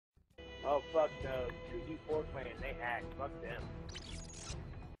Oh, fuck no. 2G4 playing, they hack. Fuck them.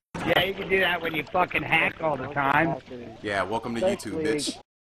 Yeah, you can do that when you fucking hack all the time. Yeah, welcome to YouTube, bitch.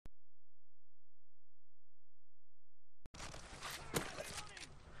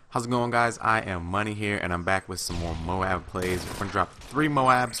 How's it going, guys? I am Money here, and I'm back with some more MOAB plays. We're going to drop 3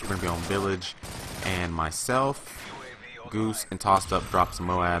 MOABs. We're going to be on Village, and myself, Goose, and Tossed Up drop some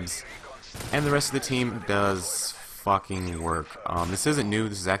MOABs. And the rest of the team does fucking work. This isn't new.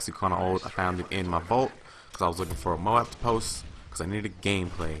 This is actually kind of old. I found it in my vault because I was looking for a MOAB to post because I needed a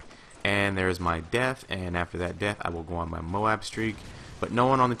gameplay. And there's my death, and after that death, I will go on my MOAB streak. But no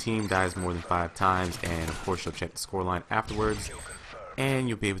one on the team dies more than 5 times, and of course you'll check the scoreline afterwards, and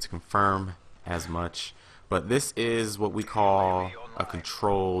you'll be able to confirm as much. But this is what we call a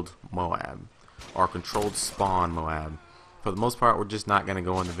controlled MOAB, or controlled spawn MOAB. For the most part, we're just not going to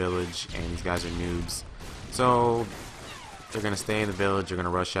go in the village, and these guys are noobs. So they're going to stay in the village, they're going to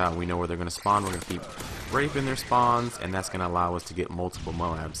rush out, and we know where they're going to spawn. We're going to keep raping their spawns, and that's going to allow us to get multiple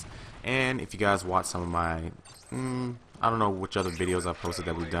MOABs. And if you guys watch some of my, I don't know which other videos I've posted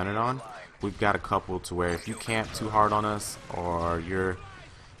that we've done it on, we've got a couple to where if you camp too hard on us, or you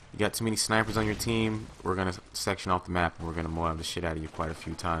got too many snipers on your team, we're going to section off the map and we're going to MOAB the shit out of you quite a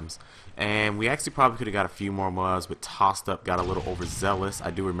few times. And we actually probably could have got a few more MOABs, but Tossed Up got a little overzealous.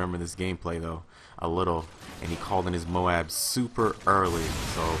 I do remember this gameplay though, a little, and he called in his MOAB super early.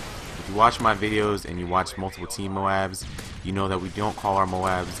 So if you watch my videos and you watch multiple team MOABs, you know that we don't call our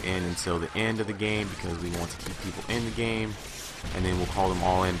MOABs in until the end of the game because we want to keep people in the game, and then we'll call them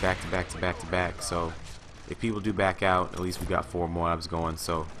all in back to back to back to back. So if people do back out, at least we got 4 MOABs going.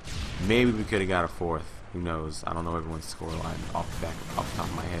 So maybe we could have got a 4th. Who knows? I don't know everyone's scoreline off the top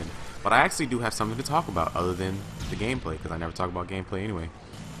of my head. But I actually do have something to talk about other than the gameplay, because I never talk about gameplay anyway.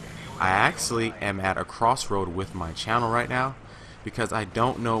 I actually am at a crossroad with my channel right now because I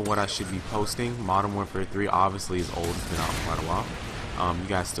don't know what I should be posting. Modern Warfare 3 obviously is old. It's been out for quite a while. You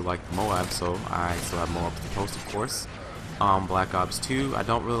guys still like the MOAB, so I still have MOABs to post, of course. Black Ops 2, I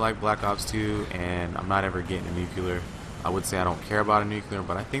don't really like Black Ops 2, and I'm not ever getting a nuclear. I would say I don't care about a nuclear,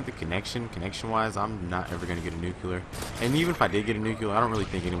 but I think the connection-wise, I'm not ever going to get a nuclear. And even if I did get a nuclear, I don't really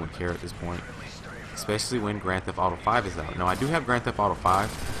think anyone would care at this point, especially when Grand Theft Auto 5 is out. Now, I do have Grand Theft Auto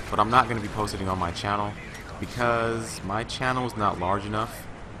 5, but I'm not going to be posting on my channel because my channel is not large enough,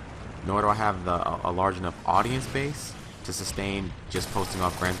 nor do I have a large enough audience base to sustain just posting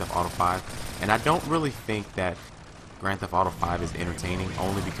off Grand Theft Auto 5. And I don't really think that Grand Theft Auto 5 is entertaining,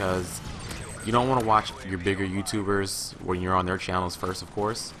 only because you don't want to watch your bigger YouTubers when you're on their channels first, of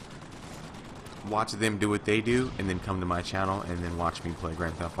course. Watch them do what they do, and then come to my channel and then watch me play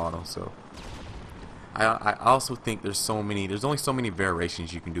Grand Theft Auto. So I also think there's only so many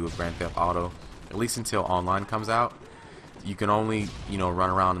variations you can do with Grand Theft Auto, at least until online comes out. You can only, run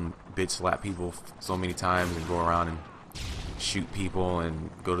around and bitch slap people so many times and go around and shoot people and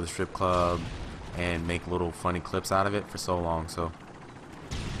go to the strip club and make little funny clips out of it for so long. So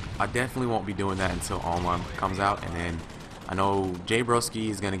I definitely won't be doing that until online comes out, and then I know Jay Broski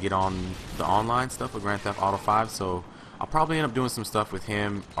is going to get on the online stuff with Grand Theft Auto 5, so I'll probably end up doing some stuff with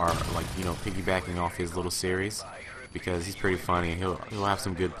him, or piggybacking off his little series, because he's pretty funny. He'll have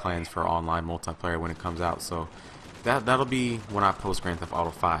some good plans for online multiplayer when it comes out. So that'll be when I post Grand Theft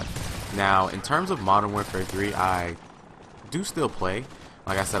Auto 5. Now, in terms of Modern Warfare 3, I do still play.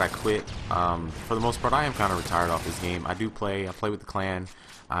 Like I said, I quit. For the most part, I am kind of retired off this game. I play with the clan.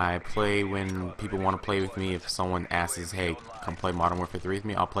 I play when people want to play with me. If someone asks, hey, come play Modern Warfare 3 with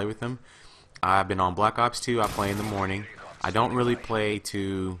me, I'll play with them. I've been on Black Ops 2. I play in the morning. I don't really play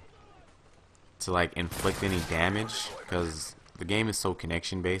to like inflict any damage, because the game is so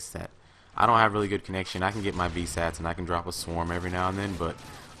connection based that I don't have really good connection. I can get my VSATs and I can drop a swarm every now and then, but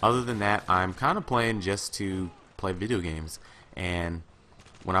other than that, I'm kind of playing just to play video games. And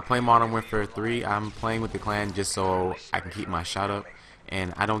when I play Modern Warfare 3, I'm playing with the clan just so I can keep my shot up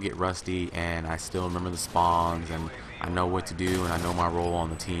and I don't get rusty, and I still remember the spawns, and I know what to do, and I know my role on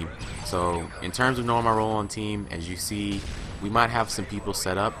the team. So in terms of knowing my role on the team, as you see, we might have some people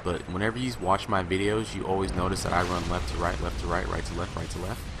set up, but whenever you watch my videos, you always notice that I run left to right, left to right, right to left, right to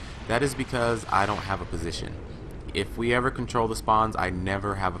left. That is because I don't have a position. If we ever control the spawns, I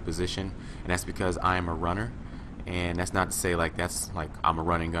never have a position, and that's because I am a runner. And that's not to say that's like I'm a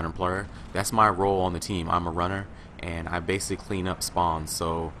running gunner player. That's my role on the team. I'm a runner, and I basically clean up spawns.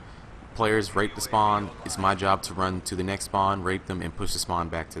 So players rape the spawn, it's my job to run to the next spawn, rape them, and push the spawn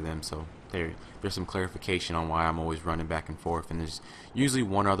back to them. So there's some clarification on why I'm always running back and forth, and there's usually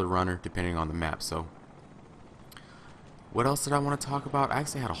one other runner depending on the map. So What else did I want to talk about? I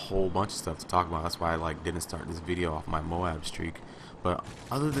actually had a whole bunch of stuff to talk about. That's why I like didn't start this video off my MOAB streak. But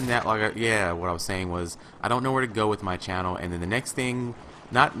other than that, like yeah, what I was saying was I don't know where to go with my channel. And then the next thing,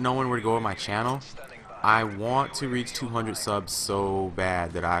 not knowing where to go with my channel, I want to reach 200 subs so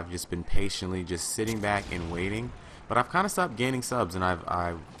bad that I've just been patiently just sitting back and waiting. But I've kind of stopped gaining subs, and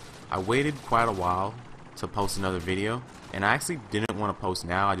I waited quite a while to post another video. And I actually didn't want to post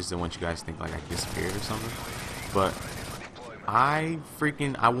now. I just didn't want you guys to think like I disappeared or something. But I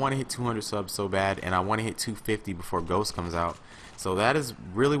want to hit 200 subs so bad, and I want to hit 250 before Ghost comes out. So that is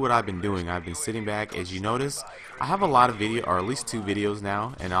really what I've been doing. I've been sitting back. As you notice, I have a lot of video, or at least 2 videos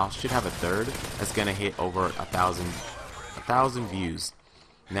now, and I should have a third that's gonna hit over a thousand views.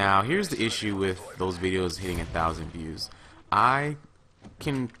 Now here's the issue with those videos hitting 1,000 views. I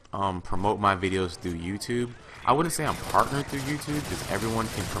can promote my videos through YouTube. I wouldn't say I'm partnered through YouTube because everyone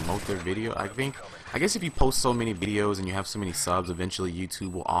can promote their video. I guess if you post so many videos and you have so many subs, eventually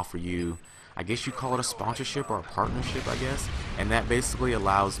YouTube will offer you, I guess you call it a sponsorship or a partnership, I guess. And that basically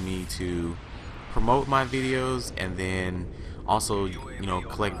allows me to promote my videos and then also, you know,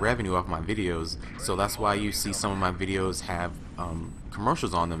 collect revenue off my videos. So that's why you see some of my videos have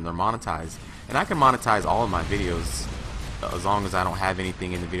commercials on them. They're monetized. And I can monetize all of my videos as long as I don't have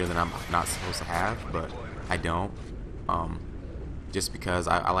anything in the video that I'm not supposed to have, but I don't. Just because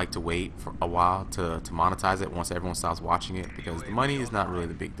I like to wait for a while to monetize it once everyone stops watching it, because the money is not really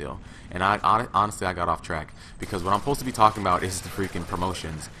the big deal. And honestly, I got off track because what I'm supposed to be talking about is the freaking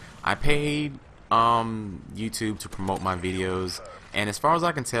promotions. I paid YouTube to promote my videos, and as far as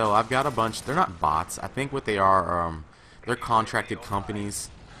I can tell, I've got a bunch. They're not bots. I think what they are, they're contracted companies,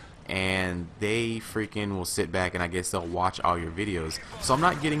 and they freaking will sit back and I guess they'll watch all your videos. So I'm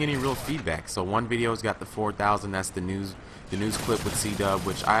not getting any real feedback. So one video's got the 4,000. That's the news clip with C-Dub,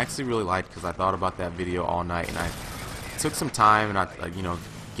 which I actually really liked because I thought about that video all night, and I took some time and I you know,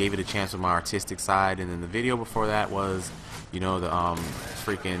 gave it a chance with my artistic side. And then the video before that was, you know, the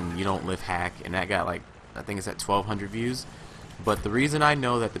freaking You Don't Live hack, and that got like, I think it's at 1,200 views. But the reason I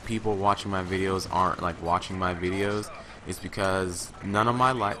know that the people watching my videos aren't like watching my videos is because none of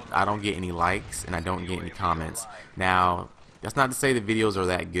my I don't get any likes and I don't get any comments. Now, that's not to say the videos are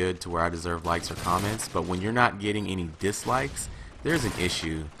that good to where I deserve likes or comments, but when you're not getting any dislikes, there's an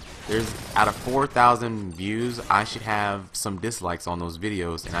issue. Out of 4,000 views, I should have some dislikes on those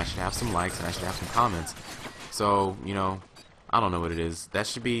videos, and I should have some likes, and I should have some comments. So, you know, I don't know what it is. That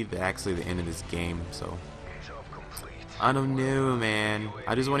should be actually the end of this game, so I don't know, man.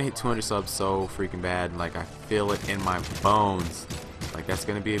 I just want to hit 200 subs so freaking bad. Like, I feel it in my bones. Like, that's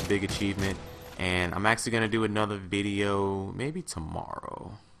going to be a big achievement. And I'm actually going to do another video maybe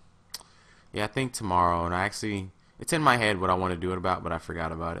tomorrow. Yeah, I think tomorrow. And it's in my head what I want to do it about, but I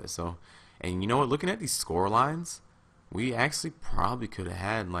forgot about it. So, and you know what? Looking at these score lines, we actually probably could have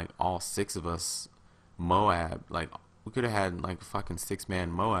had, like, all 6 of us MOAB. Like, we could have had, like, a fucking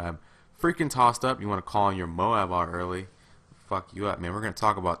 6-man MOAB. Freaking tossed up. You want to call in your MOAB out early? Fuck you up, man. We're going to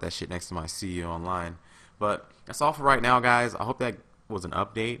talk about that shit next time I see you online. But that's all for right now, guys. I hope that was an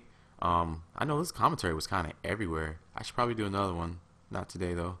update. I know this commentary was kind of everywhere. I should probably do another one. Not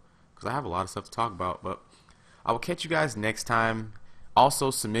today, though, because I have a lot of stuff to talk about. But I will catch you guys next time.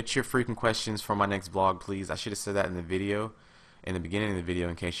 Also, submit your freaking questions for my next vlog, please. I should have said that in the video, in the beginning of the video,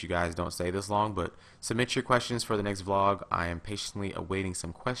 in case you guys don't stay this long. But submit your questions for the next vlog. I am patiently awaiting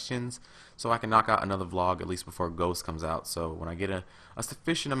some questions so I can knock out another vlog at least before Ghost comes out. So when I get a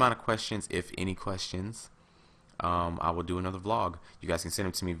sufficient amount of questions, if any questions, I will do another vlog. You guys can send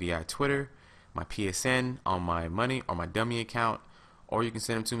them to me via Twitter, my PSN, on my Money or my Dummy account, or you can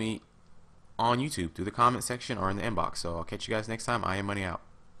send them to me on YouTube through the comment section or in the inbox. So I'll catch you guys next time. I am Money out.